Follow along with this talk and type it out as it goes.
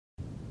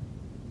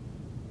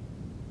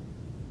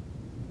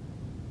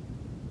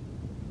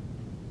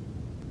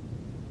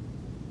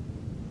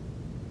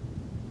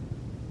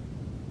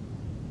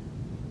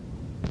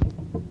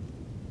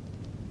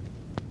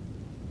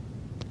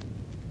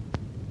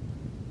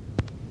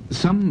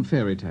Some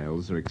fairy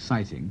tales are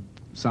exciting,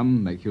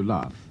 some make you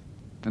laugh,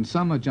 and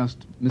some are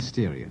just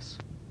mysterious.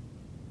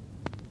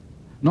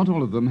 Not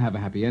all of them have a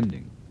happy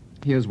ending.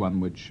 Here's one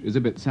which is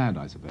a bit sad,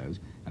 I suppose,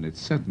 and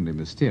it's certainly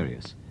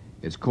mysterious.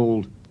 It's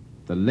called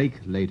The Lake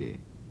Lady.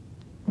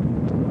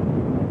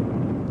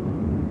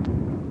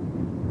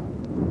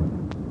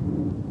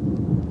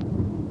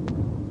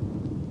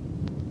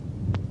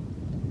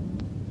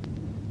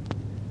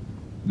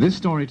 This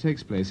story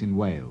takes place in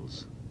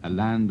Wales, a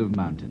land of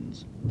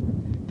mountains.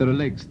 There are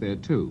lakes there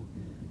too,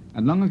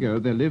 and long ago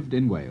there lived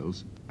in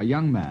Wales a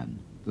young man,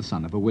 the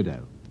son of a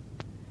widow.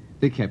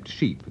 They kept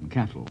sheep and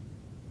cattle.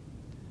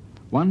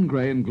 One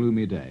grey and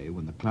gloomy day,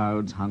 when the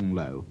clouds hung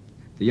low,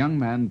 the young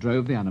man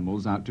drove the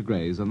animals out to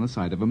graze on the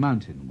side of a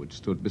mountain which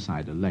stood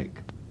beside a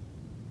lake.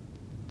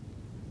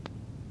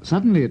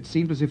 Suddenly it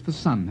seemed as if the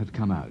sun had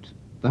come out.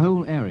 The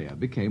whole area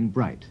became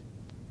bright.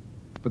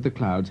 But the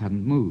clouds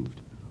hadn't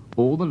moved.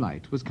 All the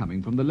light was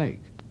coming from the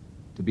lake.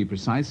 To be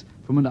precise,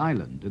 from an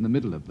island in the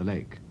middle of the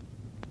lake.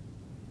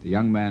 The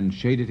young man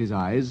shaded his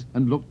eyes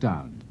and looked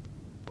down.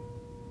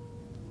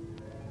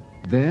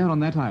 There on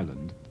that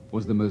island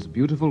was the most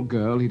beautiful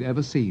girl he'd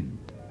ever seen.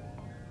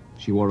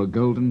 She wore a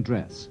golden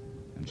dress,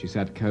 and she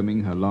sat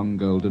combing her long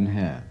golden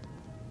hair.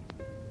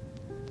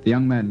 The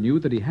young man knew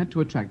that he had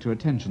to attract her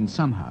attention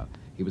somehow.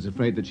 He was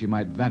afraid that she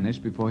might vanish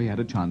before he had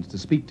a chance to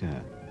speak to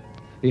her.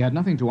 He had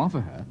nothing to offer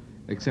her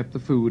except the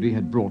food he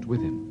had brought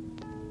with him.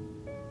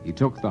 He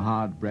took the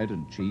hard bread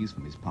and cheese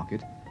from his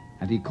pocket,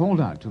 and he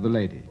called out to the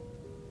lady.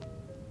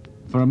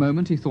 For a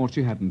moment he thought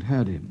she hadn't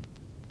heard him,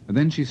 and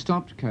then she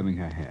stopped combing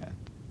her hair,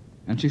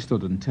 and she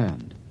stood and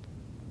turned.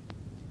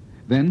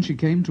 Then she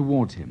came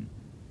towards him,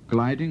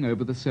 gliding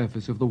over the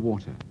surface of the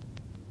water.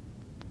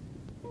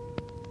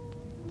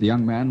 The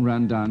young man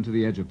ran down to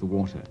the edge of the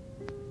water.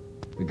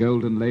 The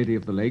golden lady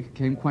of the lake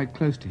came quite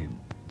close to him,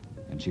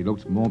 and she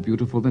looked more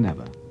beautiful than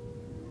ever.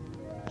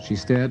 She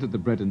stared at the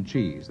bread and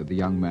cheese that the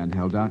young man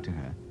held out to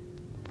her,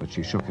 but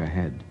she shook her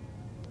head.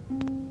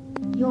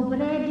 Your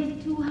bread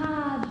is too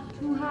hard,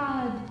 too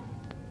hard.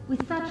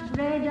 With such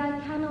bread I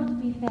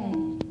cannot be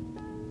fed.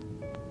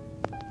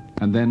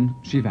 And then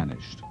she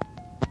vanished.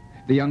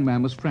 The young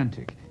man was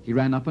frantic. He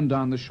ran up and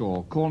down the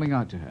shore, calling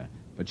out to her,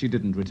 but she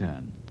didn't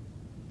return.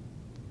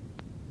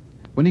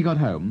 When he got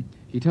home,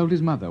 he told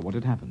his mother what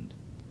had happened.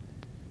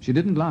 She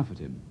didn't laugh at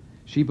him.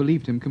 She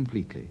believed him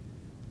completely,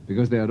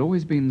 because there had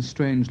always been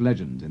strange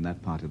legends in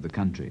that part of the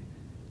country,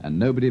 and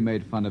nobody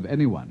made fun of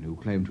anyone who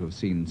claimed to have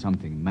seen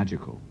something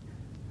magical.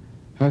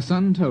 Her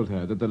son told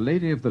her that the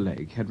lady of the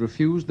lake had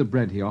refused the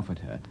bread he offered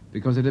her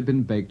because it had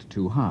been baked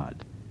too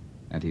hard,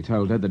 and he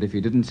told her that if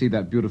he didn't see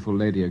that beautiful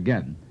lady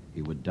again,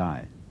 he would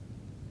die.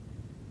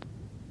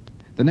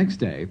 The next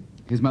day,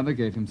 his mother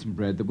gave him some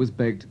bread that was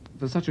baked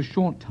for such a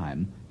short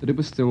time that it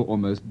was still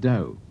almost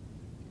dough.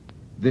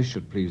 This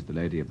should please the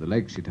lady of the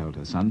lake, she told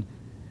her son,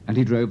 and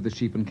he drove the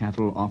sheep and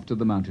cattle off to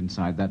the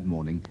mountainside that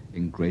morning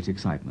in great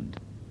excitement.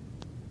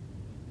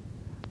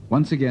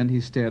 Once again he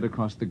stared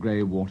across the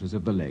grey waters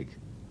of the lake,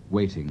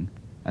 waiting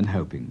and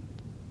hoping.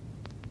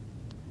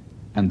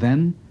 And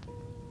then,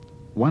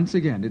 once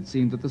again it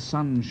seemed that the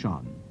sun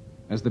shone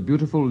as the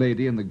beautiful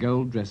lady in the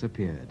gold dress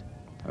appeared,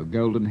 her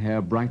golden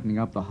hair brightening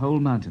up the whole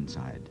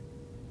mountainside.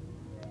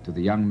 To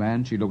the young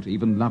man she looked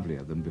even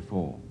lovelier than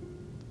before.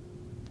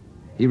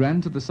 He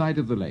ran to the side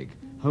of the lake,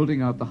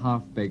 holding out the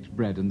half-baked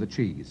bread and the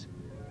cheese.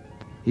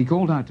 He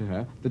called out to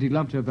her that he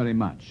loved her very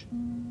much,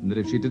 and that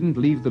if she didn't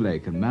leave the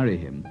lake and marry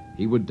him,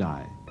 he would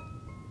die.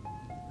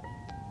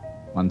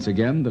 Once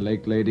again, the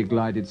lake lady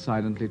glided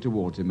silently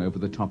towards him over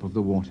the top of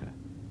the water.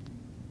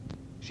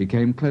 She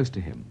came close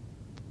to him,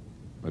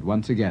 but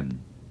once again,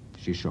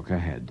 she shook her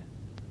head.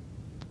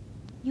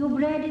 Your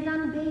bread is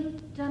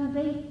unbaked,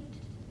 unbaked.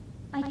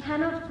 I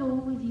cannot go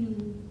with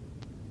you.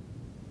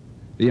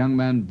 The young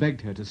man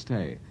begged her to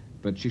stay,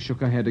 but she shook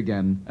her head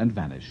again and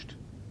vanished.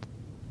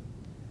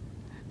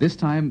 This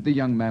time, the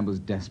young man was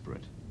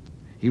desperate.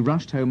 He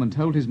rushed home and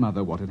told his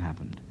mother what had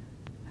happened.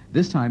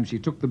 This time, she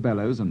took the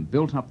bellows and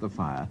built up the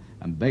fire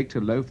and baked a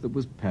loaf that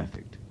was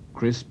perfect,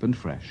 crisp and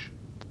fresh.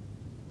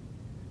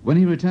 When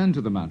he returned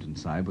to the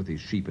mountainside with his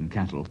sheep and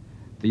cattle,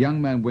 the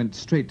young man went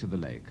straight to the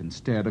lake and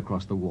stared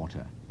across the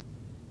water.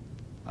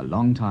 A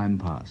long time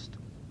passed.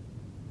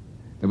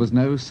 There was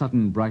no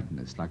sudden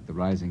brightness like the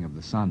rising of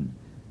the sun,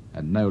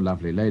 and no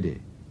lovely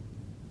lady.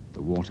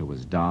 The water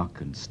was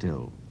dark and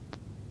still.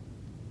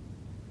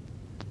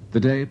 The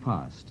day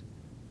passed,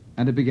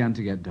 and it began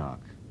to get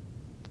dark.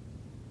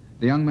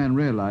 The young man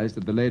realized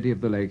that the lady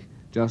of the lake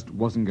just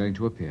wasn't going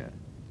to appear.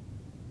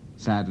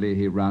 Sadly,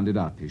 he rounded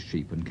up his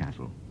sheep and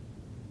cattle.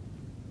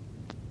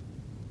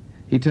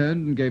 He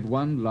turned and gave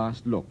one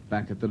last look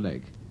back at the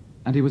lake,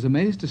 and he was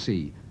amazed to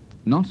see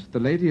not the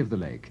lady of the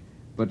lake,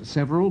 but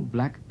several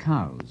black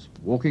cows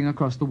walking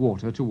across the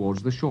water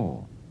towards the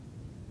shore.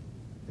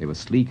 They were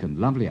sleek and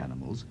lovely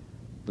animals,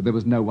 but there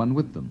was no one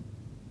with them.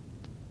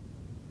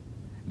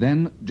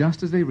 Then,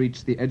 just as they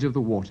reached the edge of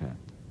the water,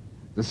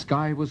 the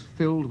sky was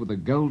filled with a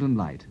golden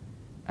light,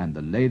 and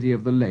the lady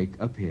of the lake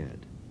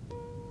appeared.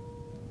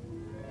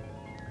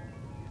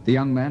 The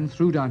young man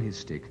threw down his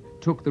stick,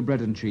 took the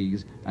bread and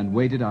cheese, and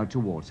waded out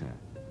towards her.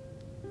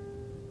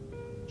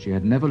 She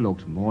had never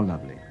looked more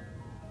lovely.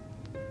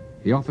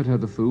 He offered her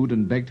the food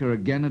and begged her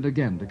again and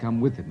again to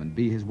come with him and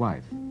be his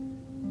wife.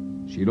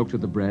 She looked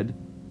at the bread,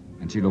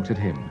 and she looked at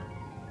him.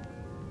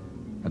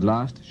 At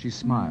last she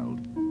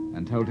smiled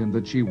and told him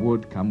that she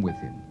would come with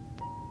him.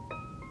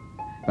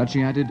 But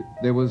she added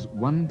there was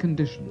one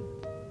condition.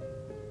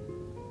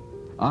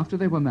 After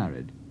they were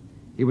married,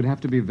 he would have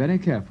to be very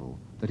careful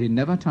that he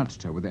never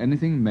touched her with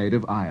anything made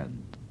of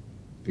iron,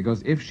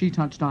 because if she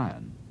touched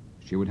iron,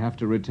 she would have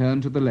to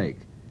return to the lake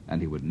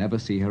and he would never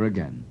see her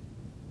again.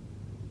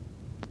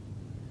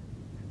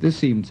 This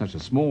seemed such a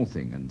small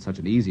thing and such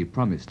an easy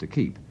promise to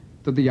keep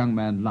that the young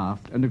man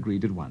laughed and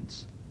agreed at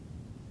once.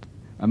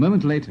 A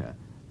moment later,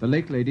 the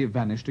lake lady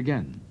vanished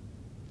again.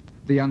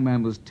 The young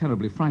man was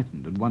terribly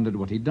frightened and wondered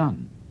what he'd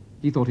done.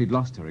 He thought he'd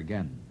lost her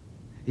again.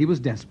 He was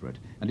desperate,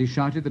 and he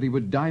shouted that he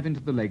would dive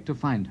into the lake to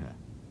find her.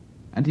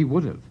 And he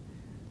would have.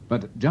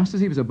 But just as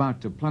he was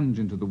about to plunge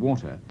into the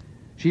water,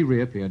 she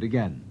reappeared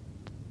again.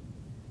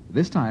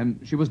 This time,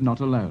 she was not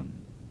alone.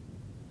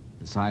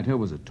 Beside her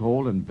was a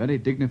tall and very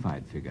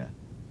dignified figure,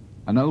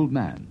 an old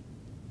man,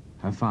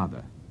 her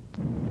father.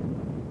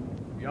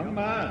 Young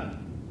man,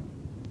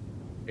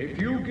 if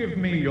you give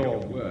me your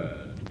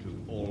word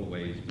to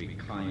always be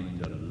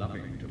kind and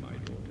loving to my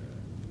daughter,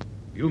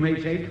 you may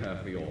take her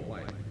for your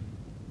wife.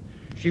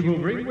 She will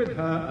bring with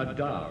her a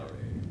dowry,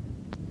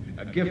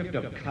 a gift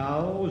of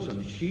cows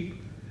and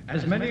sheep,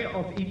 as many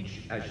of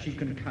each as she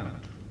can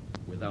count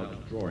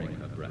without drawing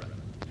her breath.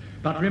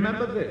 But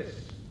remember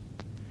this,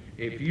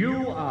 if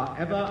you are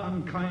ever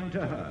unkind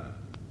to her,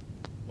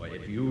 or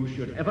if you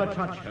should ever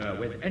touch her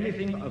with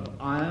anything of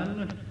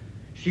iron,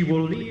 she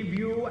will leave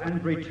you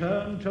and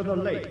return to the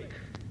lake.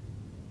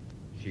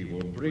 She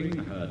will bring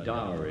her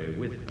dowry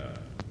with her.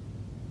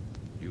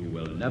 You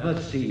will never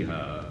see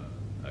her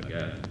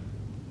again.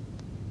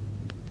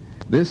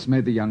 This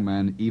made the young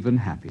man even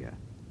happier.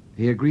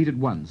 He agreed at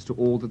once to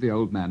all that the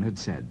old man had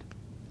said.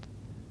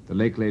 The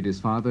lake lady's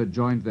father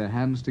joined their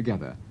hands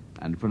together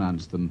and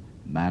pronounced them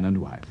man and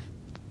wife.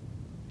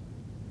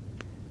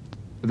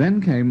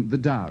 Then came the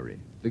dowry,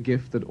 the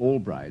gift that all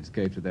brides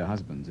gave to their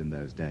husbands in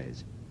those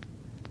days.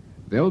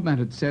 The old man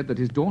had said that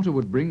his daughter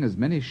would bring as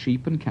many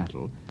sheep and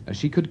cattle as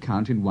she could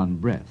count in one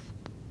breath.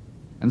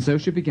 And so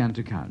she began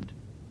to count.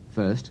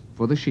 First,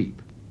 for the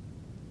sheep.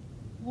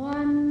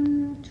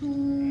 1,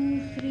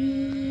 2,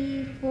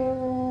 3,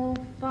 4,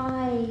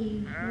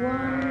 5.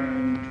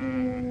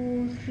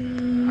 1, 2,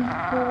 3,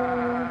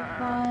 4,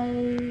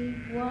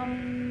 5.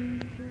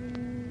 1, 2,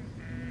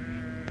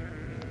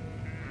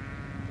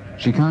 3.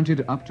 She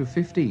counted up to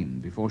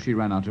 15 before she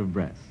ran out of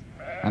breath,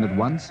 and at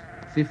once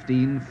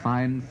 15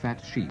 fine,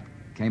 fat sheep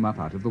came up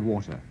out of the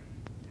water.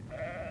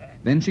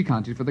 Then she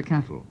counted for the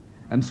cattle,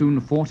 and soon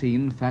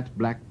 14 fat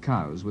black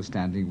cows were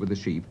standing with the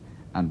sheep,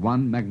 and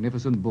one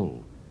magnificent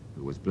bull,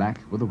 who was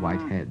black with a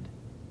white head.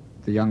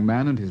 The young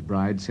man and his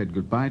bride said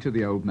goodbye to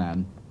the old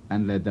man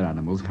and led their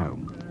animals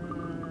home.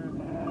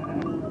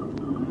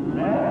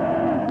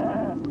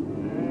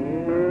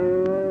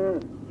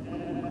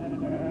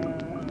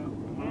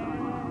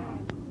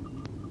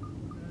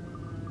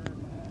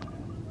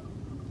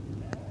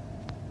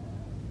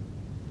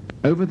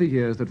 Over the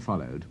years that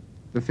followed,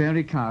 the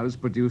fairy cows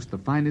produced the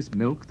finest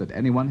milk that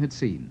anyone had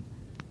seen.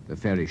 The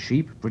fairy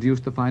sheep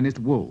produced the finest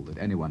wool that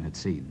anyone had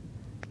seen.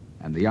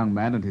 And the young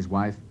man and his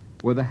wife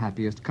were the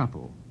happiest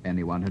couple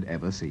anyone had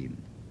ever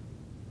seen.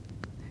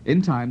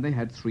 In time, they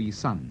had 3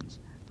 sons,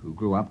 who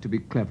grew up to be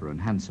clever and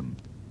handsome.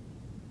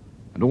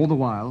 And all the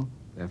while,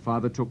 their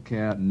father took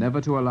care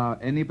never to allow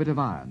any bit of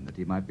iron that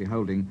he might be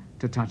holding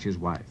to touch his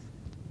wife,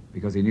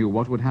 because he knew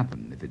what would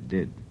happen if it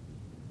did.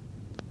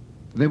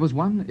 There was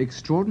one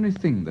extraordinary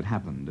thing that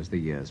happened as the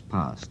years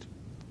passed,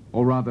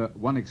 or rather,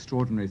 one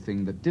extraordinary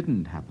thing that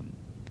didn't happen.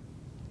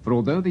 For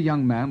although the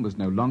young man was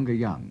no longer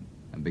young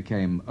and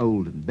became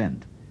old and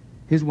bent,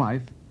 his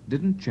wife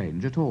didn't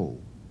change at all.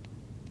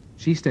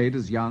 She stayed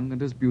as young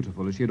and as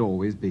beautiful as she had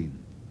always been.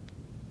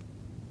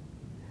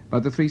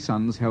 But the 3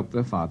 sons helped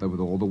their father with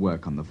all the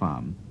work on the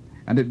farm,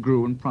 and it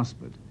grew and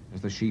prospered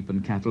as the sheep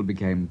and cattle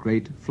became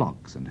great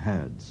flocks and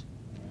herds.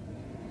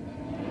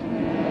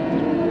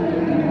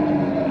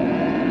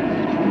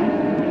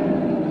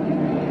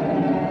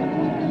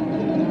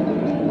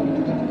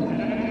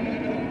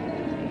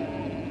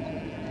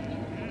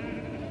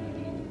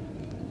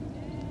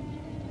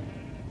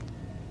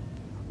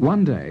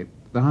 One day,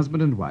 the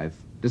husband and wife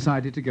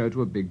decided to go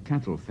to a big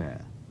cattle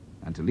fair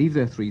and to leave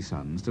their 3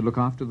 sons to look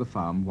after the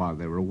farm while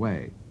they were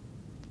away.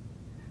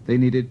 They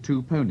needed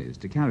 2 ponies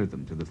to carry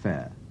them to the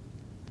fair,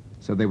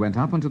 so they went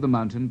up onto the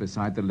mountain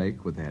beside the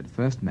lake where they had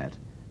first met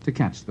to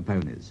catch the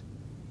ponies.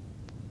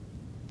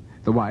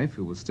 The wife,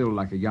 who was still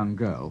like a young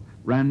girl,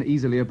 ran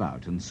easily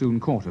about and soon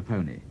caught a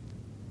pony.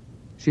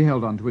 She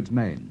held on to its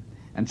mane,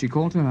 and she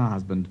called to her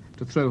husband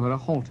to throw her a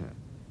halter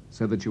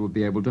so that she would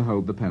be able to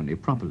hold the pony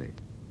properly.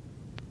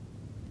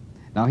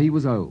 Now he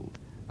was old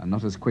and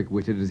not as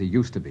quick-witted as he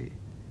used to be,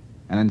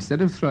 and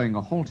instead of throwing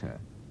a halter,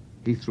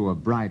 he threw a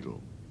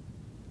bridle,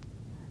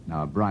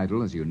 Now, a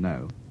bridle, as you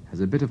know, has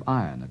a bit of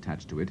iron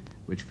attached to it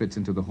which fits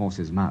into the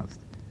horse's mouth,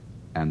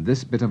 and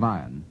this bit of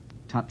iron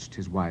touched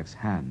his wife's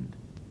hand.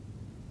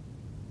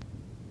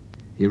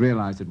 He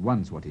realized at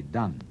once what he'd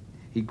done.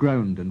 He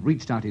groaned and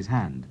reached out his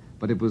hand,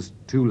 but it was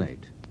too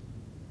late.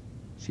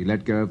 She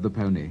let go of the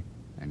pony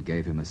and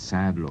gave him a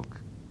sad look.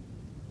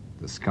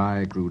 The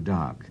sky grew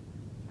dark,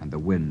 and the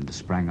wind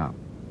sprang up.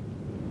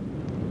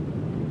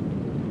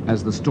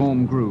 As the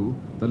storm grew,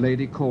 the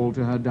lady called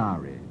to her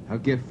dowry, her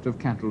gift of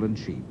cattle and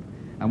sheep,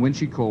 and when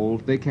she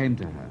called, they came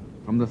to her,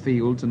 from the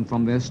fields and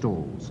from their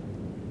stalls.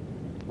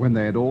 When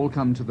they had all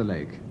come to the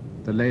lake,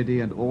 the lady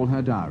and all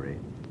her dowry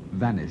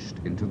vanished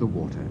into the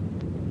water.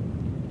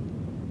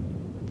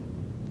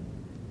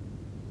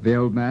 The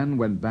old man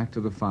went back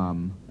to the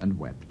farm and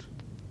wept.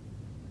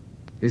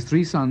 His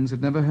 3 sons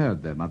had never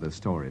heard their mother's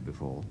story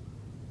before,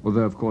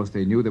 although of course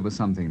they knew there was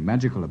something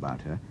magical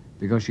about her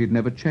because she had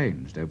never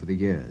changed over the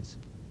years.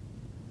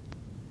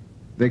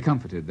 They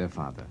comforted their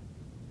father.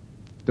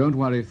 "Don't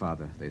worry,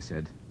 father," they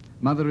said.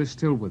 "Mother is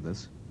still with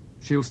us.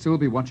 She'll still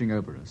be watching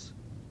over us."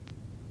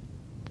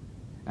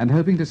 And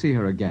hoping to see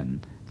her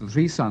again, the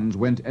 3 sons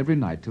went every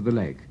night to the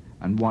lake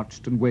and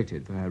watched and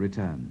waited for her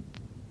return.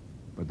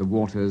 But the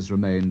waters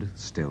remained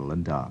still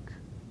and dark.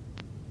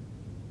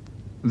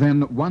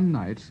 Then one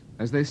night,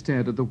 as they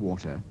stared at the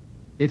water,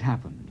 it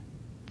happened.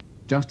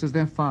 Just as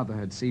their father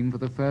had seen for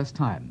the first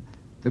time,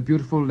 the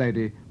beautiful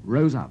lady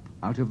rose up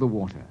out of the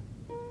water.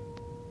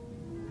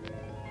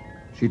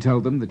 She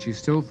told them that she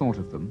still thought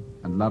of them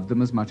and loved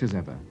them as much as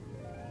ever,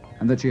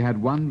 and that she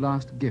had one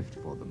last gift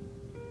for them,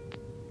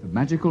 the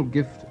magical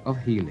gift of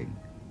healing.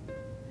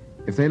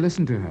 If they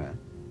listened to her,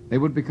 they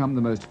would become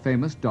the most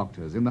famous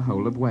doctors in the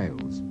whole of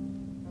Wales.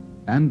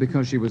 And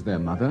because she was their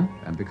mother,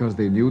 and because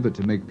they knew that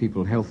to make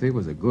people healthy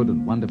was a good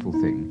and wonderful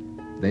thing,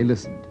 they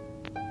listened.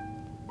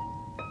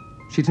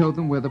 She told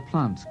them where the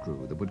plants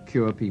grew that would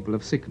cure people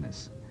of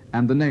sickness,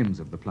 and the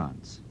names of the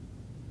plants.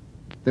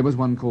 There was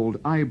one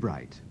called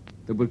Eyebright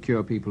that would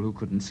cure people who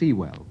couldn't see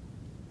well.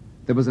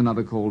 There was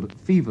another called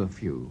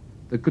Feverfew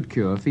that could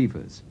cure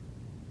fevers.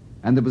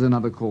 And there was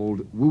another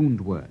called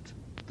Woundwort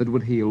that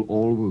would heal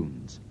all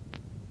wounds.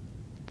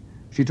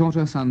 She taught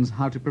her sons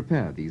how to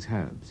prepare these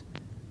herbs,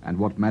 and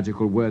what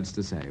magical words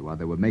to say while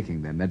they were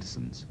making their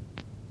medicines.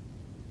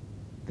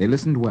 They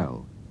listened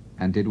well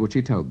and did what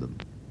she told them,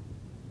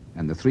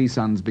 and the 3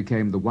 sons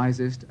became the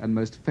wisest and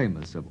most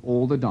famous of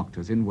all the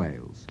doctors in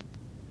Wales.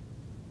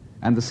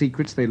 And the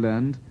secrets they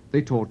learned,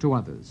 they taught to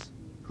others,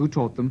 who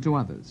taught them to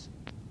others,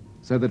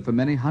 so that for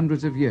many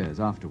hundreds of years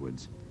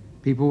afterwards,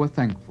 people were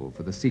thankful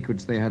for the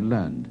secrets they had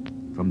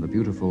learned from the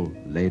beautiful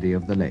Lady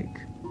of the Lake.